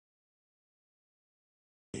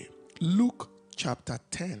Luke chapter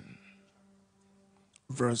 10,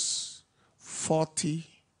 verse 40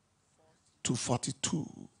 to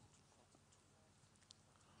 42.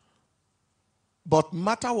 But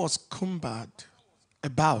Martha was cumbered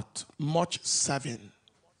about much serving,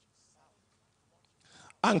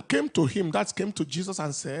 and came to him, that came to Jesus,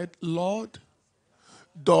 and said, Lord,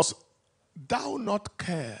 dost thou not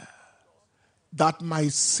care that my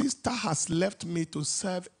sister has left me to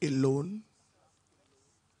serve alone?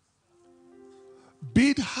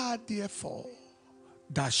 Bid her therefore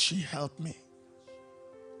that she help me.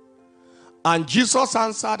 And Jesus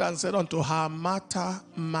answered and said unto her, Martha,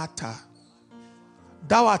 Martha,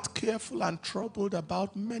 thou art careful and troubled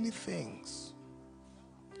about many things,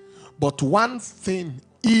 but one thing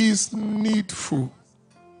is needful.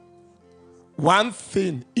 One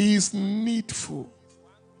thing is needful.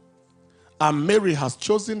 And Mary has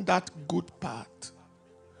chosen that good part,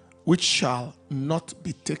 which shall not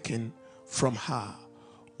be taken from her.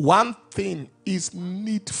 One thing is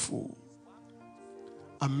needful.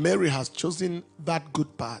 And Mary has chosen that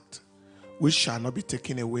good part, which shall not be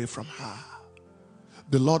taken away from her.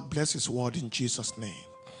 The Lord bless his word in Jesus' name.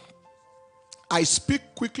 I speak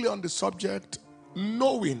quickly on the subject,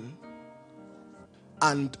 knowing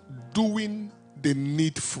and doing the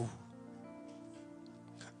needful.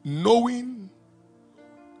 Knowing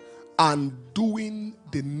and doing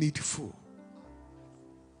the needful.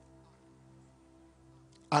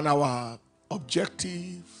 And our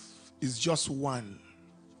objective is just one: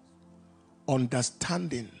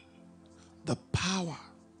 understanding the power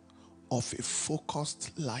of a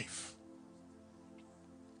focused life.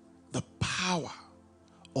 The power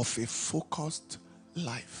of a focused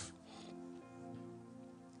life.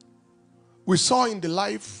 We saw in the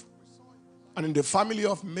life and in the family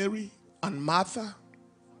of Mary and Martha,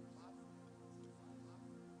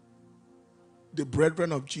 the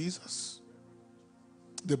brethren of Jesus,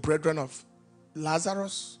 the brethren of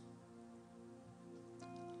Lazarus,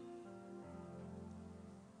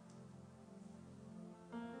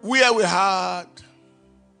 where we had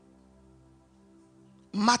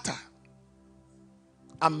Martha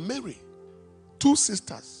and Mary, two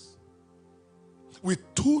sisters with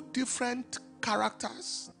two different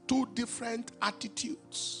characters, two different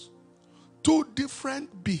attitudes, two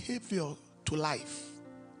different behavior to life.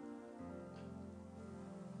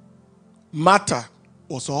 Martha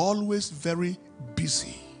was always very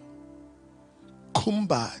busy,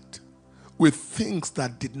 cumbered with things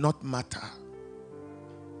that did not matter.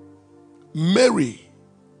 Mary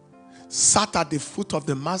sat at the foot of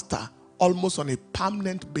the master almost on a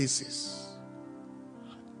permanent basis,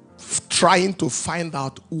 trying to find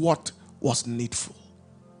out what was needful.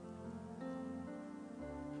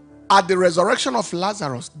 At the resurrection of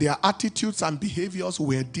Lazarus, their attitudes and behaviors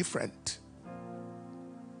were different.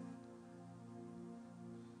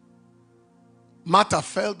 Martha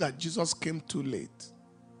felt that Jesus came too late.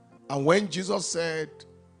 And when Jesus said,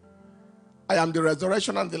 I am the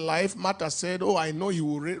resurrection and the life, Martha said, oh, I know he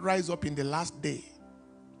will rise up in the last day.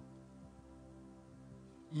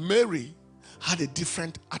 Mary had a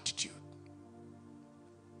different attitude.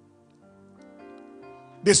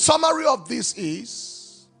 The summary of this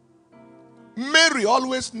is, Mary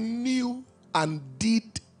always knew and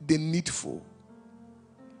did the needful.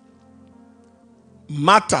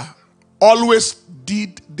 Martha always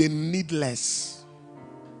did the needless.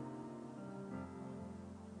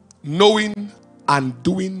 Knowing and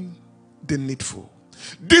doing the needful.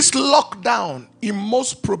 This lockdown, in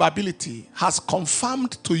most probability, has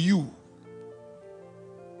confirmed to you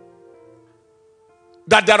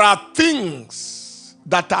that there are things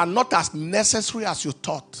that are not as necessary as you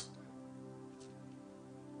thought.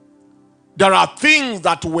 There are things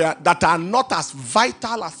that are not as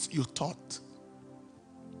vital as you thought.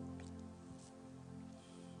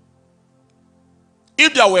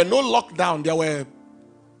 If there were no lockdown, there were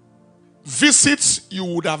visits you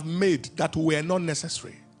would have made that were not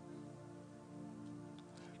necessary.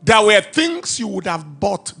 There were things you would have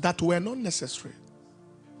bought that were not necessary.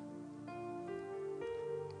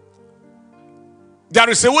 There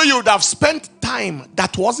is a way you would have spent time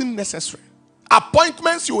that wasn't necessary.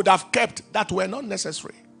 Appointments you would have kept that were not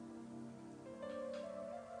necessary.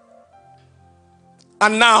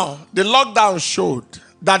 And now, the lockdown showed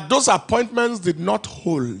that those appointments did not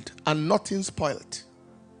hold and nothing spoiled.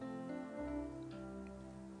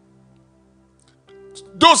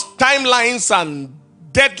 Those timelines and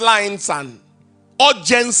deadlines and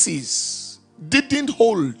urgencies didn't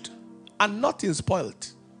hold and nothing spoiled.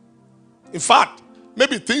 In fact,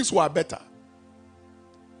 maybe things were better.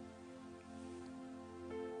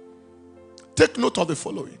 Take note of the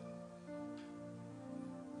following.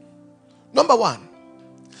 Number one,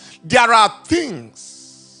 there are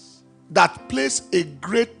things that place a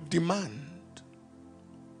great demand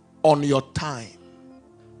on your time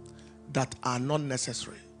that are not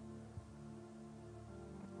necessary.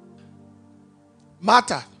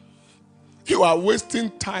 Matter. You are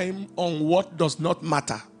wasting time on what does not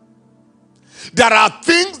matter. There are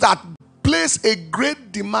things that place a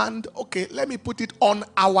great demand, okay, let me put it, on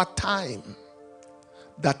our time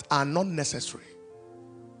that are not necessary.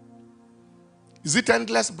 Is it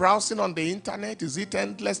endless browsing on the internet? Is it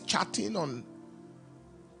endless chatting on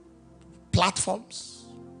platforms?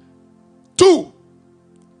 Two,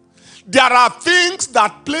 there are things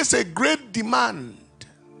that place a great demand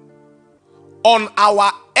on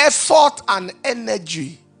our effort and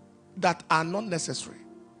energy that are not necessary.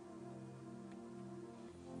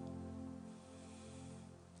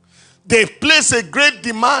 They place a great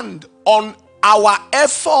demand on our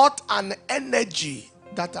effort and energy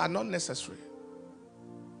that are not necessary.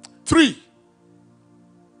 Three,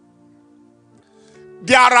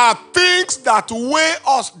 there are things that weigh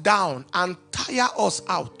us down and tire us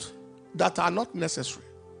out that are not necessary.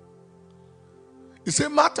 You say,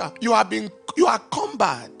 Matter, you are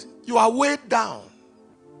cumbered, you are weighed down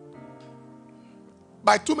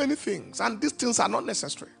by too many things, and these things are not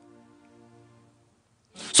necessary.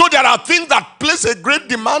 So there are things that place a great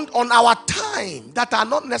demand on our time that are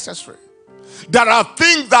not necessary. There are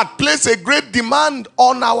things that place a great demand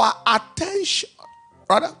on our attention,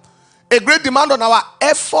 rather, a great demand on our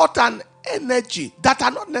effort and energy that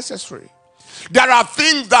are not necessary. There are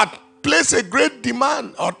things that place a great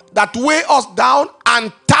demand or that weigh us down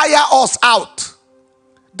and tire us out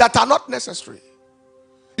that are not necessary.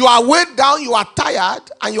 You are weighed down, you are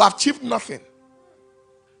tired, and you have achieved nothing.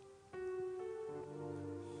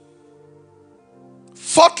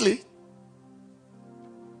 Fourthly,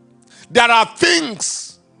 there are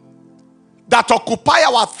things that occupy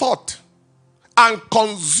our thought and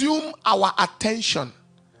consume our attention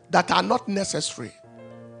that are not necessary.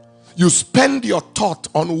 You spend your thought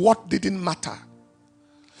on what didn't matter.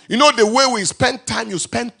 You know the way we spend time, you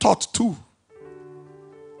spend thought too.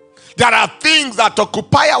 There are things that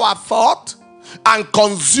occupy our thought and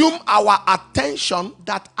consume our attention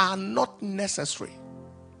that are not necessary.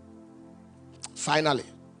 Finally,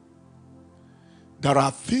 there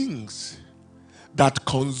are things that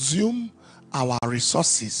consume our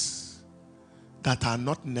resources that are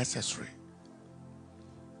not necessary.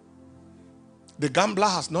 The gambler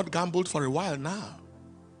has not gambled for a while now,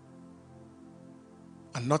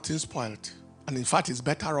 and nothing spoiled. And in fact, it's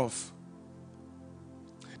better off.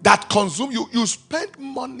 That consume you. You spent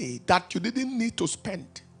money that you didn't need to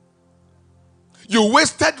spend. You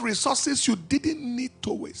wasted resources you didn't need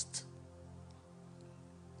to waste.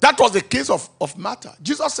 That was the case of Martha.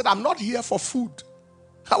 Jesus said, I'm not here for food.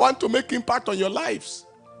 I want to make impact on your lives.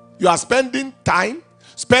 You are spending time,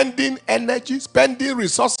 spending energy, spending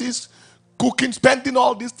resources, cooking, spending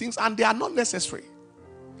all these things, and they are not necessary.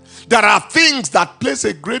 There are things that place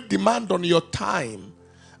a great demand on your time,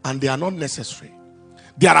 and they are not necessary.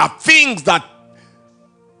 There are things that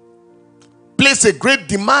place a great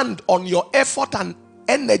demand on your effort and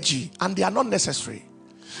energy, and they are not necessary.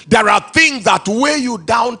 There are things that weigh you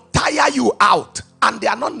down, tire you out, and they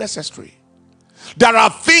are not necessary. There are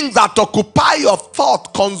things that occupy your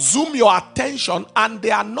thought, consume your attention, and they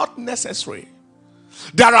are not necessary.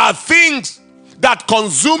 There are things that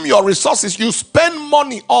consume your resources, you spend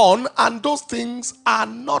money on, and those things are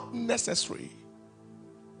not necessary.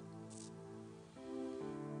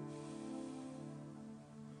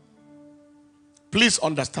 Please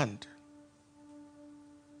understand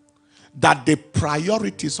that the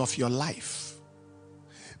priorities of your life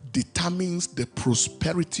determines the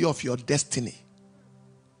prosperity of your destiny.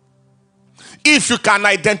 If you can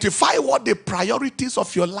identify what the priorities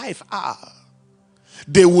of your life are,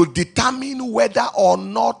 they will determine whether or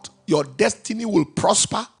not your destiny will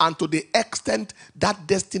prosper, and to the extent that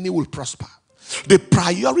destiny will prosper. The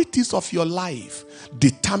priorities of your life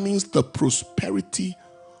determines the prosperity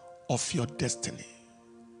of your destiny.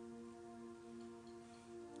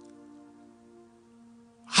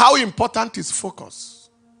 How important is focus?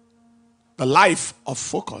 The life of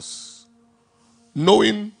focus.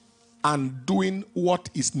 Knowing and doing what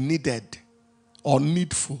is needed or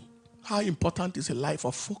needful. How important is a life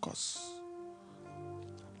of focus?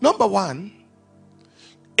 Number one,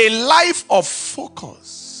 a life of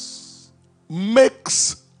focus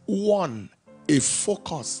makes one a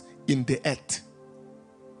focus in the earth.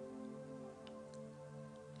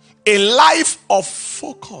 A life of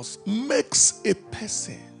focus makes a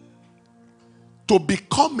person to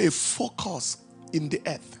become a focus in the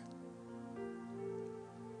earth.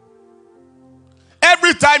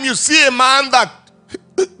 Every time you see a man that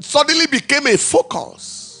suddenly became a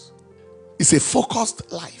focus, it's a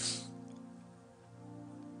focused life.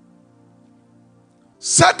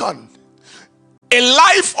 Second, a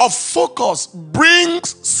life of focus brings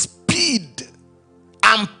speed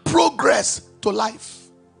and progress to life.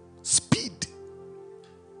 Speed.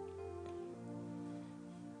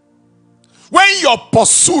 When your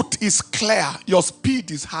pursuit is clear, your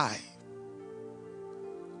speed is high.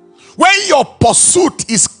 When your pursuit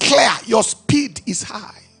is clear, your speed is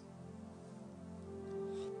high.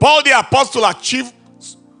 Paul the apostle achieved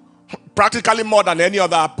practically more than any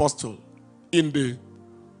other apostle in the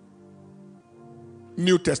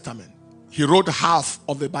New Testament. He wrote half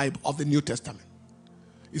of the Bible, of the New Testament.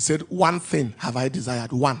 He said, one thing have I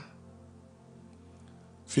desired. One.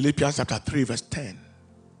 Philippians chapter 3 verse 10.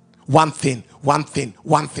 One thing, one thing,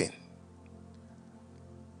 one thing.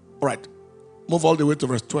 All right. Move all the way to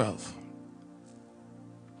verse 12.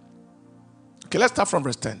 Okay, let's start from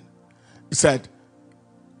verse 10. He said,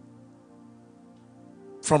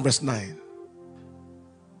 from verse 9.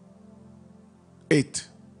 8.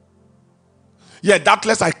 Yeah,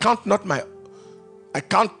 doubtless I count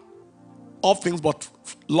all things but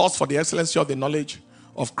loss for the excellency of the knowledge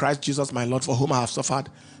of Christ Jesus my Lord, for whom I have suffered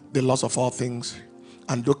the loss of all things,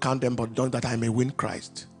 and do count them but don't, that I may win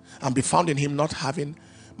Christ, and be found in him, not having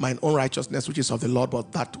mine own righteousness which is of the Lord,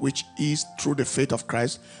 but that which is through the faith of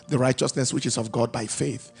Christ, the righteousness which is of God by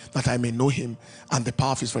faith, that I may know him and the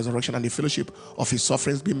power of his resurrection and the fellowship of his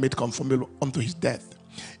sufferings, being made conformable unto his death,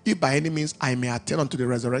 if by any means I may attain unto the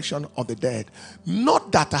resurrection of the dead.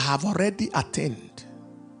 Not that I have already attained,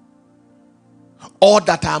 or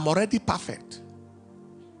that I am already perfect,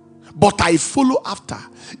 but I follow after,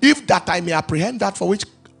 if that I may apprehend that for which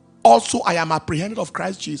also I am apprehended of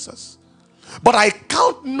Christ Jesus. But I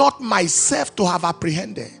count not myself to have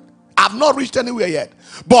apprehended. I have not reached anywhere yet.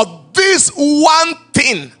 But this one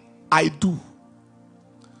thing I do,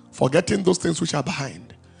 forgetting those things which are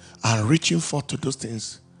behind, and reaching forth to those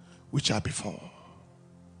things which are before.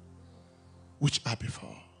 Which are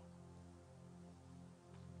before.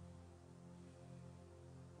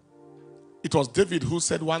 It was David who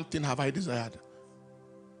said, one thing have I desired.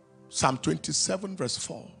 Psalm 27 verse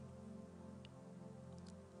 4.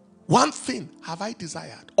 One thing have I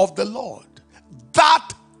desired of the Lord,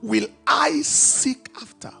 that will I seek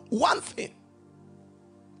after. One thing.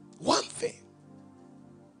 One thing.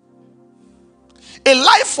 A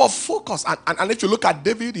life of focus. And if you look at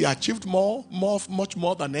David, he achieved much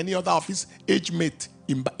more than any other of his age mate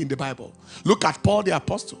in the Bible. Look at Paul the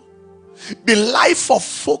apostle. The life of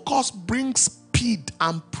focus brings speed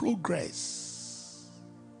and progress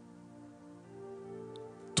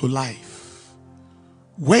to life.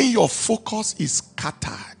 When your focus is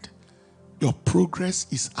scattered, your progress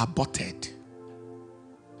is aborted.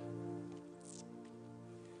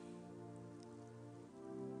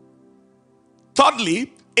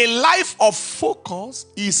 Thirdly, a life of focus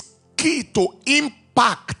is key to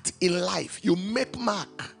impact in life. You make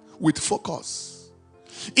mark with focus.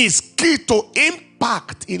 It's key to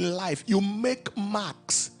impact in life. You make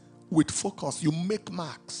marks with focus. You make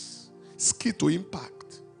marks. It's key to impact.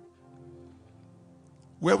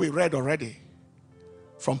 Where we read already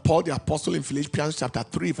from Paul the apostle in Philippians chapter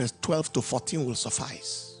 3 verse 12 to 14 will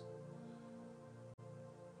suffice.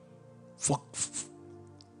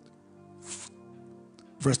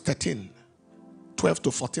 Verse 13, 12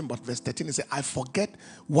 to 14, but verse 13 is, I forget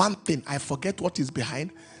one thing. I forget what is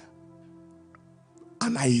behind,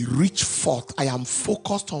 and I reach forth. I am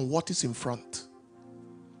focused on what is in front.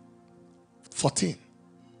 14.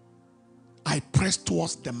 I press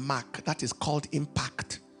towards the mark. That is called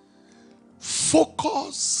impact.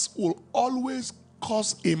 Focus will always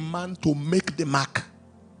cause a man to make the mark.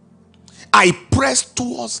 I press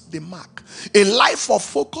towards the mark. A life of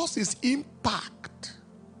focus is impact.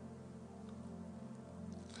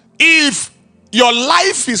 If your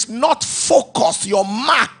life is not focused, your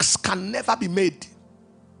marks can never be made.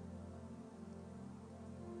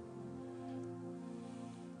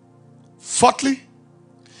 Fourthly,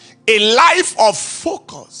 a life of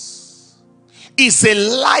focus is a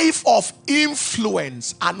life of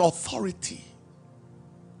influence and authority.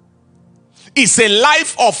 It's a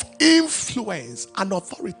life of influence and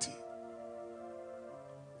authority.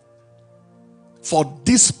 For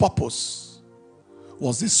this purpose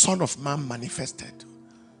was the Son of Man manifested.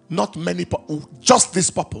 Not many, just this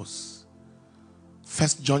purpose. 1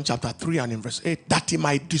 John chapter 3 and in verse 8, that he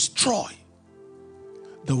might destroy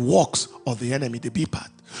the works of the enemy, the B part.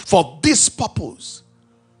 For this purpose,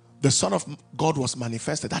 the Son of God was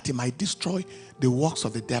manifested, that he might destroy the works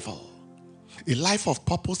of the devil. A life of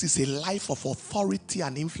purpose is a life of authority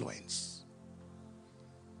and influence.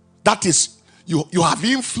 That is, you have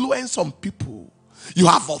influence on people. You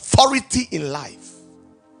have authority in life.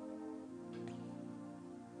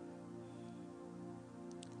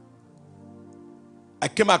 I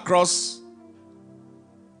came across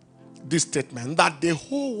this statement that the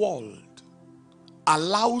whole world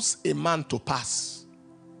allows a man to pass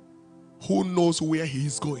who knows where he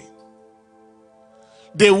is going.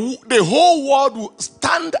 The whole world will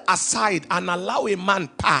stand aside and allow a man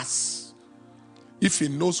pass if he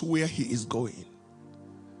knows where he is going.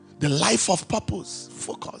 The life of purpose,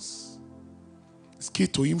 focus, is key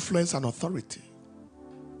to influence and authority.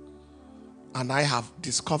 And I have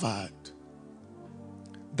discovered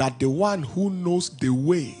that the one who knows the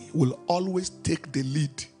way will always take the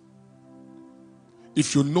lead.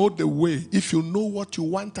 If you know the way, if you know what you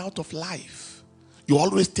want out of life, you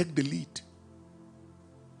always take the lead.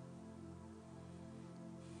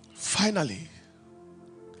 Finally,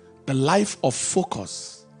 the life of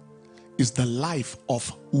focus is the life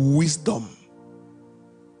of wisdom.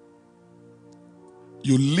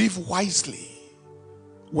 You live wisely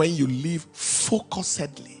when you live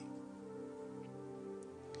focusedly.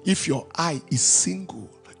 If your eye is single,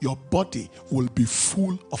 your body will be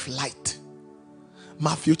full of light.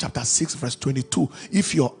 Matthew chapter 6 verse 22.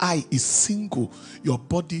 If your eye is single, your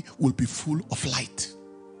body will be full of light.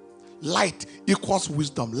 Light equals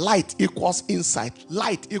wisdom. Light equals insight.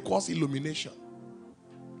 Light equals illumination.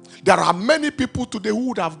 There are many people today who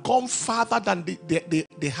would have gone farther than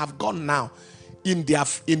they have gone now in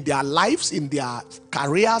their lives, in their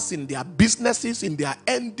careers, in their businesses, in their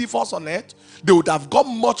endeavors on earth. They would have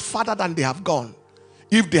gone much farther than they have gone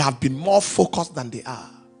if they have been more focused than they are.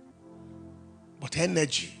 But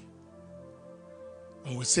energy,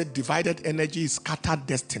 when we say divided energy, is scattered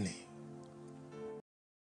destiny.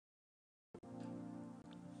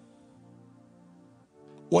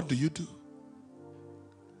 What do you do?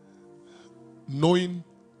 Knowing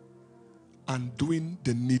and doing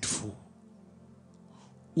the needful.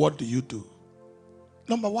 What do you do?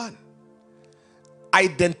 Number one,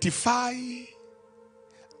 identify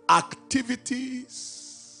activities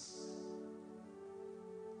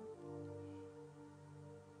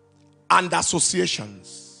and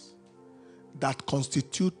associations that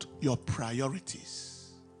constitute your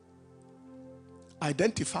priorities.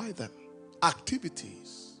 Identify them.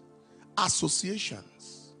 Activities,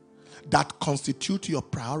 associations that constitute your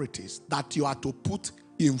priorities, that you are to put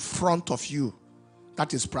in front of you.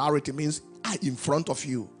 That is, priority means in front of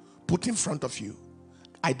you. Put in front of you.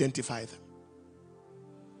 Identify them.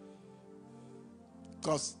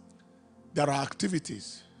 Because there are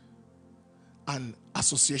activities and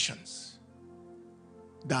associations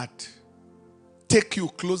that take you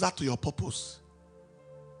closer to your purpose,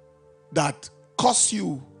 that cause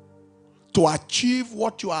you to achieve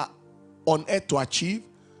what you are on earth to achieve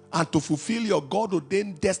and to fulfill your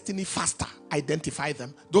God-ordained destiny faster. Identify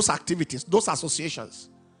them. Those activities, those associations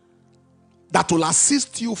that will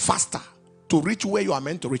assist you faster to reach where you are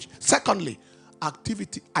meant to reach. Secondly,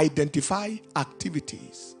 identify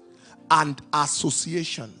activities and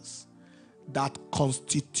associations that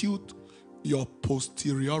constitute your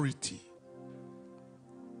posteriority.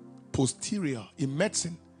 Posterior. In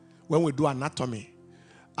medicine, when we do anatomy,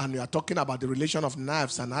 and we are talking about the relation of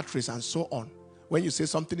nerves and arteries and so on. When you say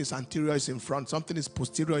something is anterior, is in front. Something is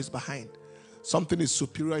posterior, is behind. Something is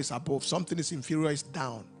superior, is above. Something is inferior, is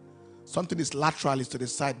down. Something is lateral, is to the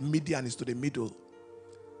side. Median is to the middle.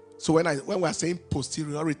 So when we are saying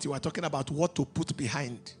posteriority, we are talking about what to put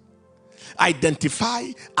behind.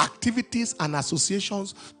 Identify activities and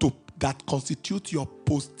associations that constitute your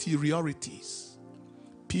posteriorities.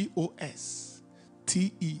 P-O-S-T-E-R.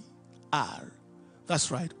 That's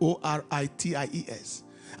right, O-R-I-T-I-E-S.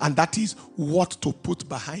 And that is what to put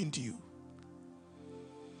behind you.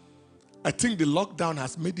 I think the lockdown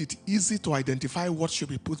has made it easy to identify what should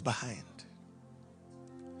be put behind.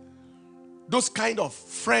 Those kind of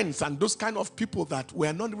friends and those kind of people that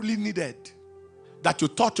were not really needed, that you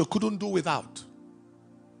thought you couldn't do without.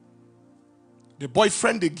 The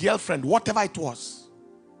boyfriend, the girlfriend, whatever it was.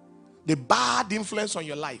 The bad influence on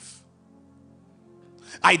your life.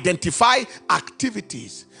 Identify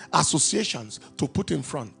activities, associations to put in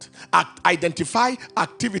front. Identify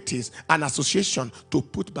activities and association to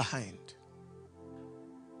put behind.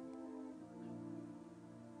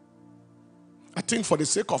 I think for the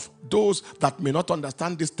sake of those that may not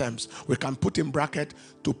understand these terms, we can put in bracket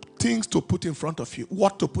to things to put in front of you,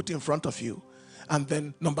 what to put in front of you. And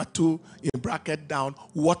then number 2, in bracket down,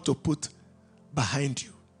 what to put behind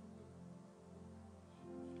you.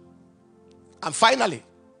 And finally,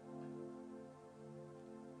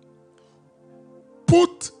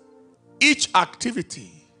 put each activity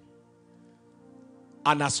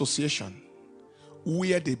and association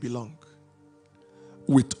where they belong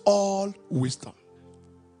with all wisdom.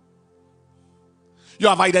 You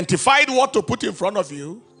have identified what to put in front of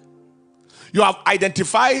you. You have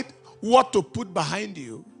identified what to put behind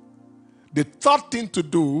you. The third thing to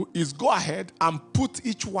do is go ahead and put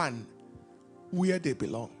each one where they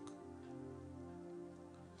belong.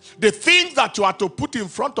 The things that you are to put in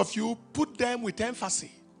front of you, put them with emphasis.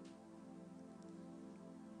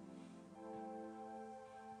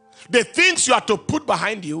 The things you are to put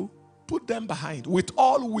behind you, put them behind with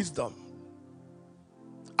all wisdom.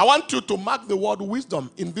 I want you to mark the word wisdom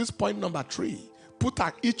in this point number 3. Put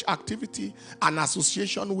each activity and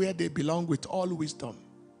association where they belong with all wisdom.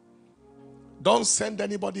 Don't send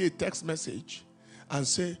anybody a text message and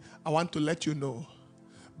say, I want to let you know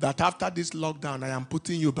that after this lockdown, I am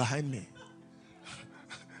putting you behind me.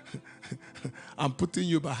 I'm putting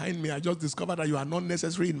you behind me. I just discovered that you are not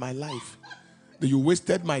necessary in my life. That you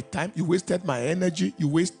wasted my time, you wasted my energy, you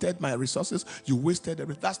wasted my resources, you wasted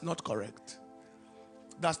everything. That's not correct.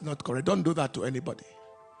 That's not correct. Don't do that to anybody.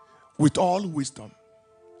 With all wisdom.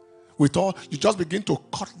 With all, you just begin to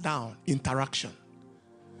cut down interaction.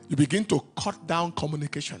 You begin to cut down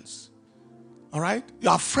communications. All right? You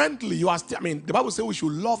are friendly. You are the Bible says we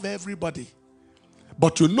should love everybody.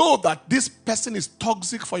 But you know that this person is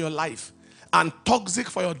toxic for your life and toxic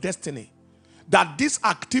for your destiny. That this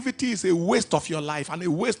activity is a waste of your life and a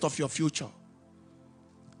waste of your future.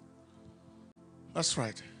 That's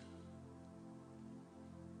right.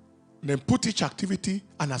 Then put each activity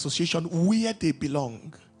and association where they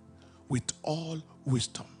belong with all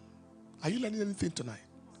wisdom. Are you learning anything tonight?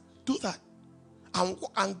 Do that.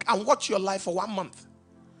 And watch your life for 1 month.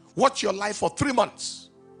 Watch your life for 3 months.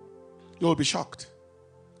 You will be shocked.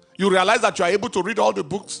 You realize that you are able to read all the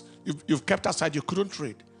books you've kept aside you couldn't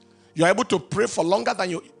read. You are able to pray for longer than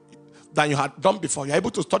you had done before. You are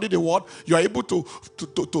able to study the word. You are able to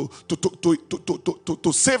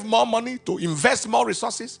save more money, to invest more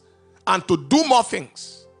resources, and to do more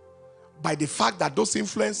things by the fact that those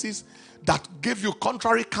influences that give you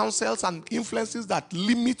contrary counsels and influences that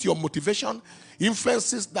limit your motivation,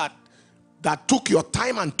 influences that took your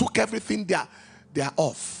time and took everything, they are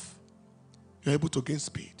off. You're able to gain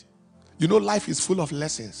speed. You know, life is full of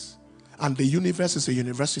lessons, and the universe is a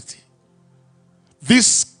university.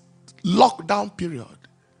 This lockdown period,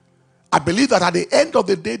 I believe that at the end of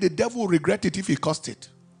the day, the devil will regret it if he caused it.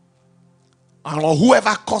 Or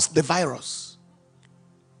whoever caused the virus.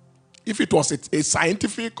 If it was a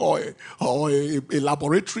scientific or a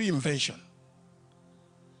laboratory invention.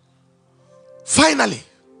 Finally,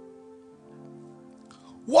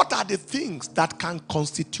 what are the things that can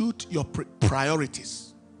constitute your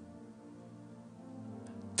priorities?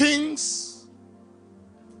 Things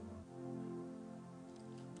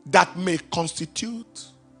that may constitute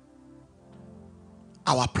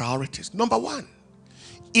our priorities. Number 1,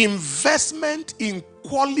 investment in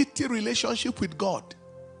quality relationship with God.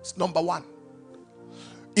 It's number 1.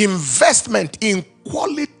 Investment in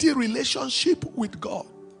quality relationship with God.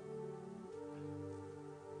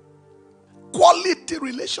 Quality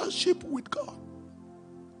relationship with God.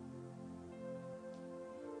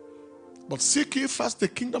 But seek ye first the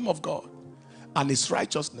kingdom of God and his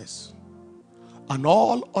righteousness, and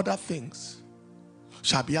all other things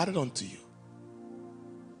shall be added unto you.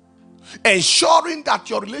 Ensuring that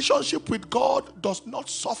your relationship with God does not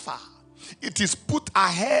suffer. It is put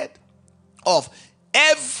ahead of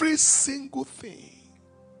every single thing.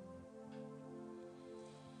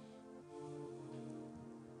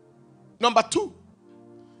 Number 2,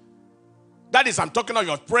 that is, I'm talking about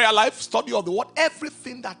your prayer life, study of the word,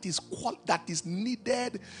 everything that is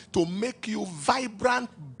needed to make you vibrant,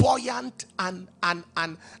 buoyant, and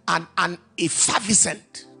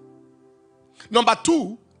effervescent. Number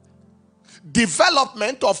 2,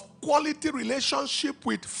 development of quality relationship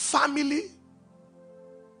with family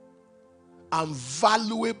and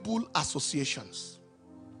valuable associations.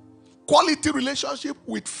 Quality relationship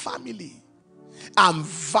with family and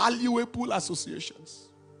valuable associations.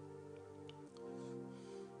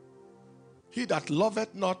 He that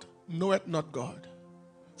loveth not knoweth not God,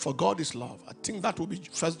 for God is love. I think that will be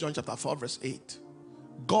 1 John chapter 4 verse 8.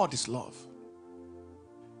 God is love.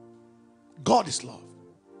 God is love.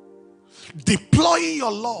 Deploying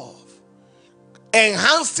your love,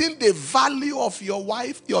 enhancing the value of your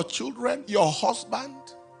wife, your children, your husband,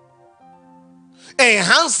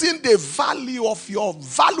 enhancing the value of your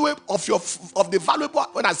the valuable,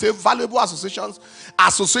 when I say valuable associations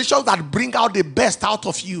that bring out the best out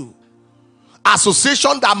of you,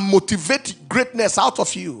 associations that motivate greatness out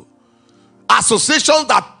of you, Associations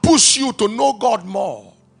that push you to know God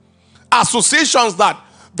more. Associations that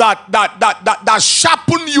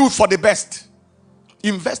sharpen you for the best.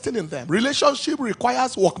 Investing in them. Relationship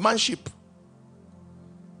requires workmanship.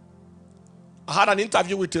 I had an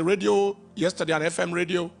interview with a radio yesterday, an FM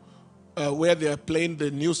radio, where they're playing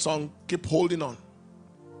the new song, Keep Holding On.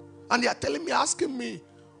 And they are telling me, asking me,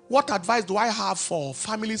 what advice do I have for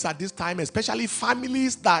families at this time, especially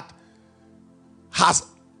families that has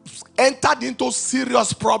entered into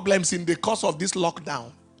serious problems in the course of this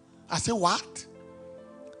lockdown? I say, what?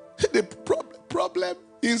 The problem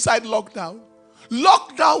inside lockdown?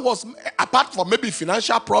 Lockdown was, apart from maybe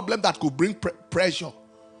financial problem that could bring pressure,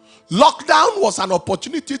 lockdown was an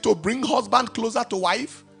opportunity to bring husband closer to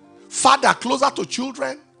wife, father closer to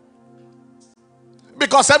children.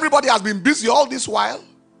 Because everybody has been busy all this while.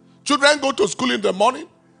 Children go to school in the morning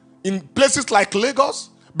in places like Lagos.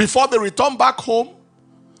 Before they return back home,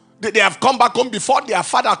 they have come back home before their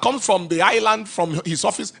father comes from the island, from his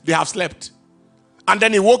office, they have slept. And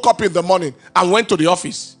then he woke up in the morning and went to the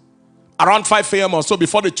office around 5 a.m. or so,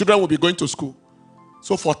 before the children will be going to school.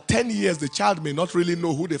 So for 10 years, the child may not really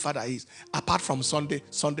know who the father is, apart from Sunday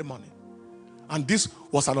morning. And this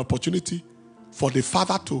was an opportunity for the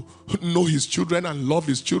father to know his children and love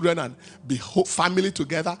his children and be family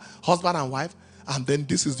together, husband and wife. And then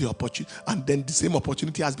this is the opportunity. And then the same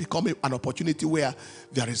opportunity has become an opportunity where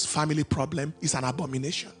there is family problem. It's an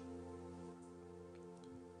abomination.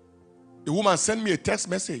 A woman sent me a text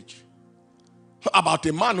message about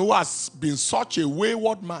a man who has been such a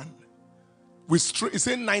wayward man. He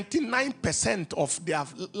said 99% of their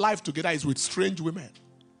life together is with strange women.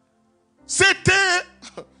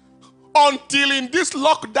 Until in this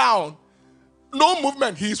lockdown, no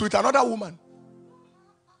movement, he is with another woman.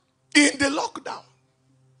 In the lockdown,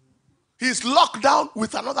 he's locked down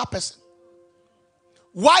with another person.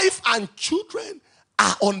 Wife and children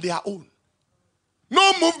are on their own.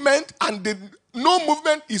 No movement, and no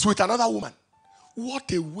movement is with another woman. What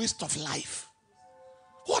a waste of life.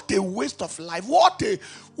 What a waste of life.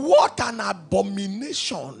 What an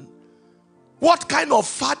abomination. What kind of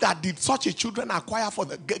father did such a children acquire for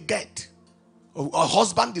the get? Or a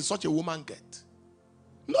husband did such a woman get?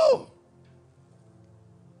 No.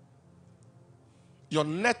 Your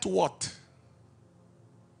net worth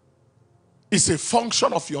is a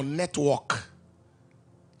function of your network.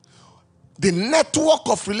 The network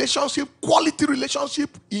of relationship, quality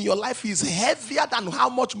relationship in your life is heavier than how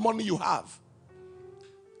much money you have.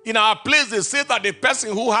 In our place, they say that the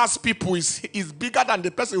person who has people is bigger than the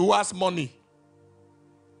person who has money.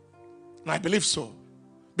 And I believe so.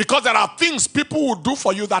 Because there are things people will do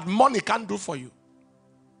for you that money can't do for you.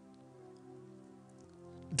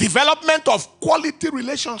 Development of quality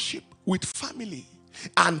relationship with family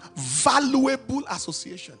and valuable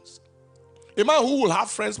associations. A man who will have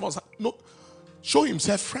friends must show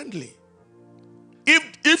himself friendly.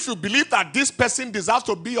 If you believe that this person deserves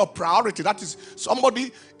to be your priority, that is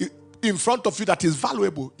somebody in front of you that is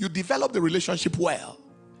valuable, you develop the relationship well.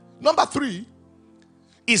 Number 3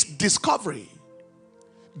 is discovery,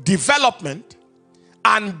 development,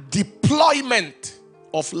 and deployment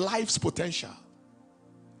of life's potential.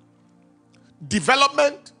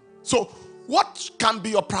 Development. So what can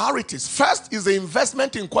be your priorities? First is the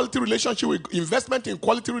investment in quality relationship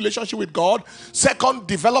with God. Second,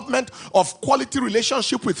 development of quality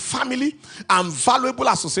relationship with family and valuable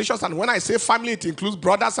associations. And when I say family, it includes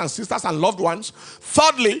brothers and sisters and loved ones.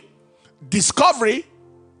 Thirdly, discovery,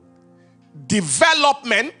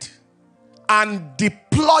 development, and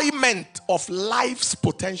deployment of life's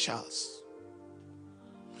potentials.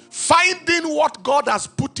 Finding what God has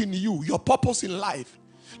put in you, your purpose in life.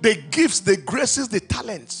 The gifts, the graces, the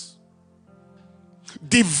talents.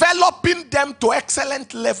 Developing them to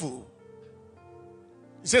excellent level.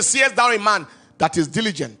 He says, seest thou a man that is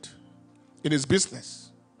diligent in his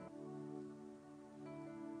business.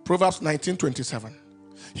 Proverbs 19:27.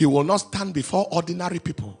 He will not stand before ordinary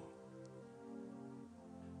people.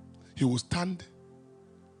 He will stand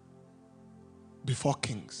before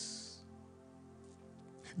kings.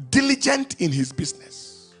 Diligent in his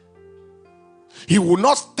business. He will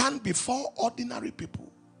not stand before ordinary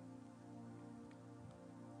people.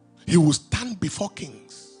 He will stand before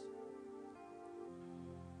kings.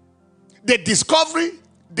 The discovery,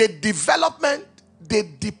 the development, the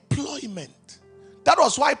deployment. That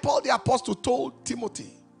was why Paul the Apostle told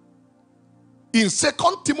Timothy in 2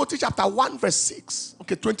 Timothy chapter 1 verse 6.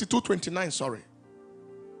 Okay, 22-29, sorry.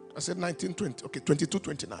 I said 19-20. Okay,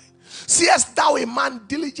 22-29. Seest thou a man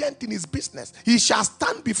diligent in his business? He shall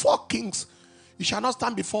stand before kings. He shall not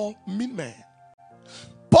stand before mean men.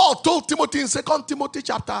 Paul told Timothy in 2 Timothy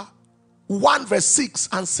chapter 1 verse 6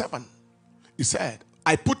 and 7. He said,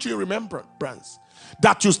 I put you in remembrance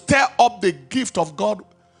that you stir up the gift of God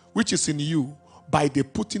which is in you by the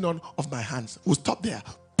putting on of my hands. We'll stop there.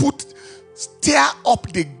 Stir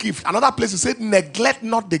up the gift. Another place he said, neglect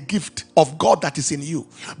not the gift of God that is in you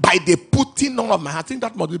by the putting on of my hands. I think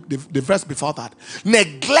that must be the verse before that.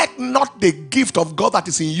 Neglect not the gift of God that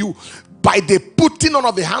is in you by the putting on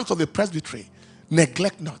of the hands of the presbytery.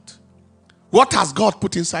 Neglect not. What has God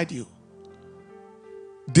put inside you?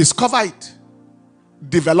 Discover it,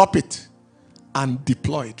 develop it, and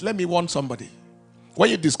deploy it. Let me warn somebody. When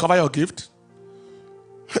you discover your gift,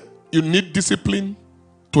 you need discipline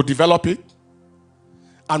to develop it.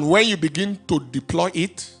 And when you begin to deploy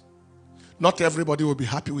it, not everybody will be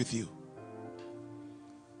happy with you.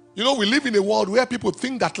 You know, we live in a world where people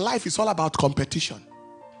think that life is all about competition.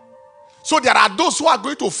 So there are those who are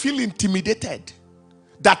going to feel intimidated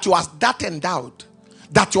that you are that endowed,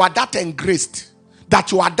 that you are that engraced,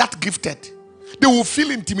 that you are that gifted. They will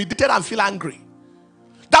feel intimidated and feel angry.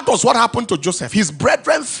 That was what happened to Joseph. His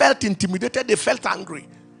brethren felt intimidated, they felt angry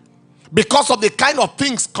because of the kind of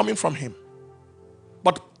things coming from him.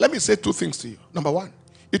 But let me say two things to you. Number one,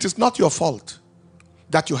 it is not your fault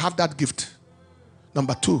that you have that gift.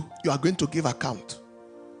 Number two, you are going to give account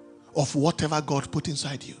of whatever God put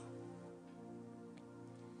inside you.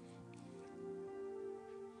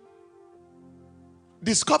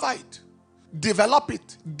 Discover it, develop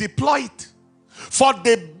it, deploy it for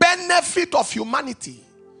the benefit of humanity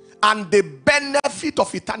and the benefit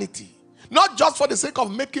of eternity. Not just for the sake of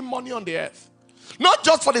making money on the earth. Not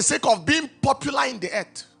just for the sake of being popular in the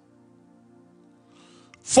earth.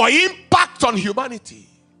 For impact on humanity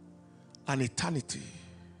and eternity.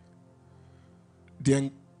 The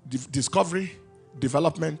discovery,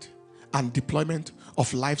 development, and deployment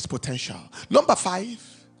of life's potential. Number four,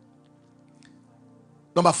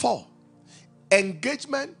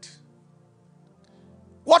 engagement.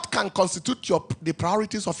 What can constitute the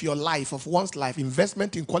priorities of your life, of one's life?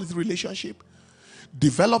 Investment in quality relationship,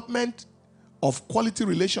 development of quality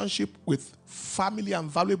relationship with family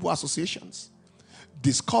and valuable associations,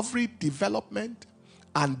 discovery, development,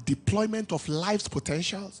 and deployment of life's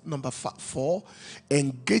potentials. Number four,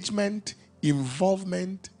 engagement,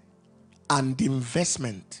 involvement, and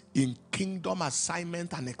investment in kingdom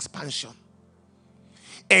assignment and expansion.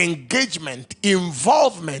 Engagement,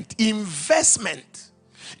 involvement, investment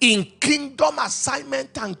in kingdom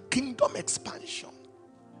assignment and kingdom expansion.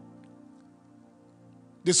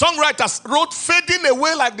 The songwriters wrote, fading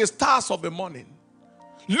away like the stars of the morning,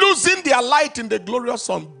 losing their light in the glorious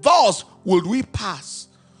sun. Thus will we pass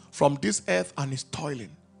from this earth and its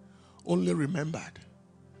toiling, only remembered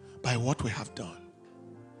by what we have done.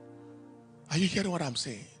 Are you hearing what I'm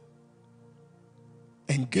saying?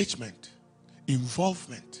 Engagement,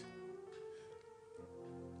 involvement,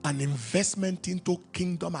 and investment into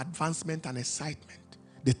kingdom advancement and excitement.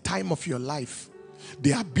 The time of your life,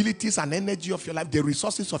 the abilities and energy of your life, the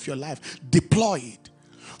resources of your life, deployed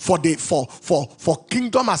for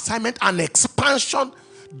kingdom assignment and expansion,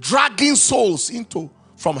 dragging souls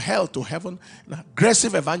from hell to heaven,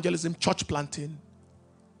 aggressive evangelism, church planting.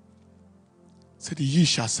 Said, ye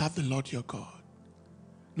shall serve the Lord your God.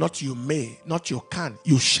 Not you may, not you can,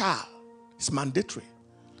 you shall. It's mandatory.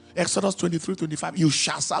 Exodus 23:25, you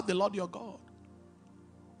shall serve the Lord your God.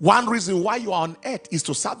 One reason why you are on earth is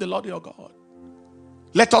to serve the Lord your God.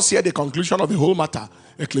 Let us hear the conclusion of the whole matter.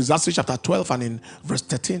 Ecclesiastes chapter 12 and in verse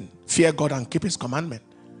 13. Fear God and keep his commandment,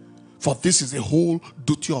 for this is the whole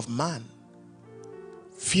duty of man.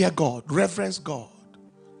 Fear God, reverence God,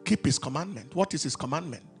 keep his commandment. What is his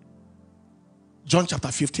commandment? John chapter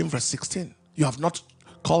 15 verse 16. You have not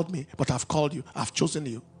called me, but I have called you. I have chosen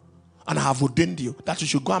you. And I have ordained you that you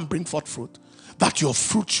should go and bring forth fruit, that your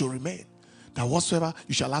fruit should remain. That whatsoever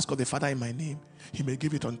you shall ask of the Father in my name, he may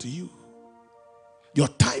give it unto you. Your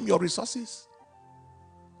time, your resources,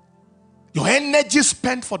 your energy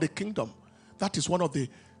spent for the kingdom. That is one of the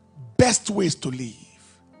best ways to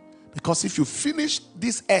live. Because if you finish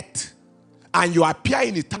this earth and you appear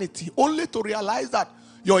in eternity only to realize that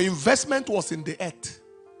your investment was in the earth,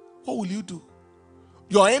 what will you do?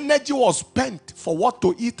 Your energy was spent for what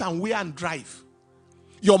to eat and wear and drive.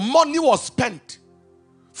 Your money was spent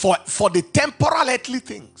for the temporal earthly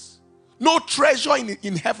things. No treasure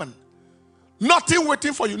in heaven. Nothing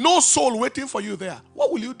waiting for you. No soul waiting for you there.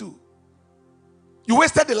 What will you do? You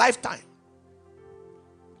wasted a lifetime.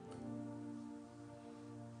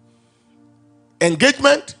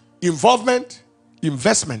 Engagement, involvement,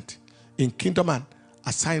 investment in kingdom and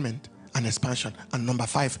assignment and expansion. And number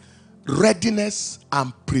 5, readiness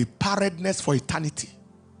and preparedness for eternity.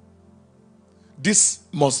 This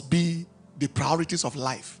must be the priorities of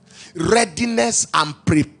life. Readiness and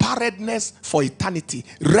preparedness for eternity.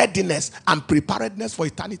 Readiness and preparedness for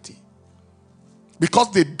eternity.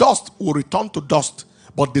 Because the dust will return to dust,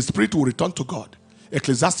 but the spirit will return to God.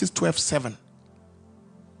 Ecclesiastes 12:7.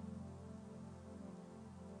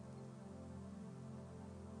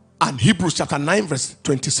 And Hebrews chapter 9 verse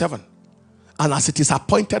 27. And as it is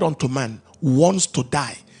appointed unto man once to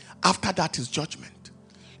die, after that is judgment.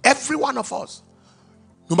 Every one of us,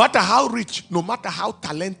 no matter how rich, no matter how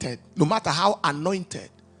talented, no matter how anointed,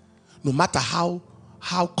 no matter how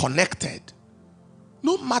connected,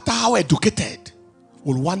 no matter how educated,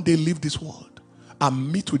 will one day leave this world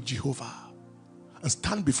and meet with Jehovah and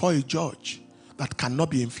stand before a judge that cannot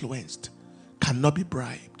be influenced, cannot be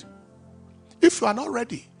bribed. If you are not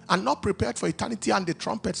ready and not prepared for eternity and the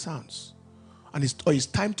trumpet sounds, and it's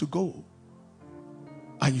time to go,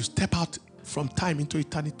 and you step out from time into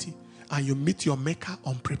eternity, and you meet your maker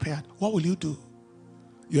unprepared, what will you do?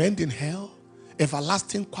 You end in hell,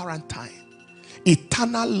 everlasting quarantine,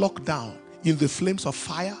 eternal lockdown in the flames of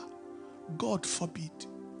fire? God forbid.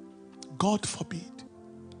 God forbid.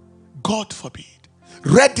 God forbid.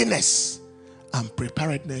 Readiness and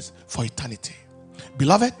preparedness for eternity.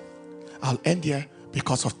 Beloved, I'll end here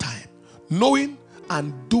because of time. Knowing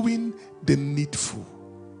and doing the needful.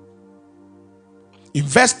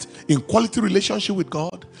 Invest in quality relationship with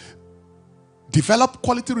God. Develop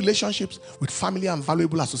quality relationships with family and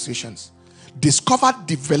valuable associations. Discover,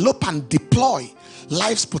 develop, and deploy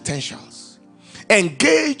life's potentials.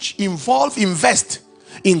 Engage, involve, invest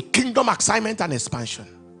in kingdom assignment and expansion.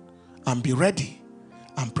 And be ready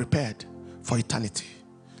and prepared for eternity.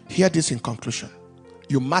 Hear this in conclusion.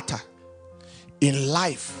 You matter in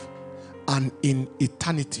life and in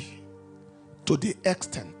eternity to the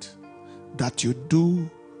extent that you do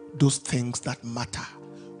those things that matter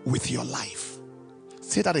with your life.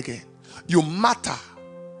 Say that again. You matter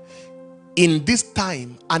in this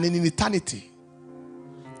time and in eternity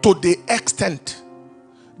to the extent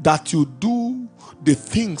that you do the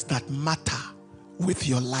things that matter with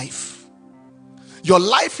your life. Your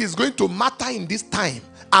life is going to matter in this time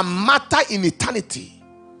and matter in eternity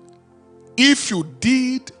if you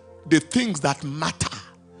did the things that matter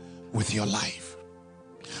with your life.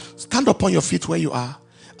 Stand upon your feet where you are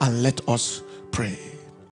and let us pray.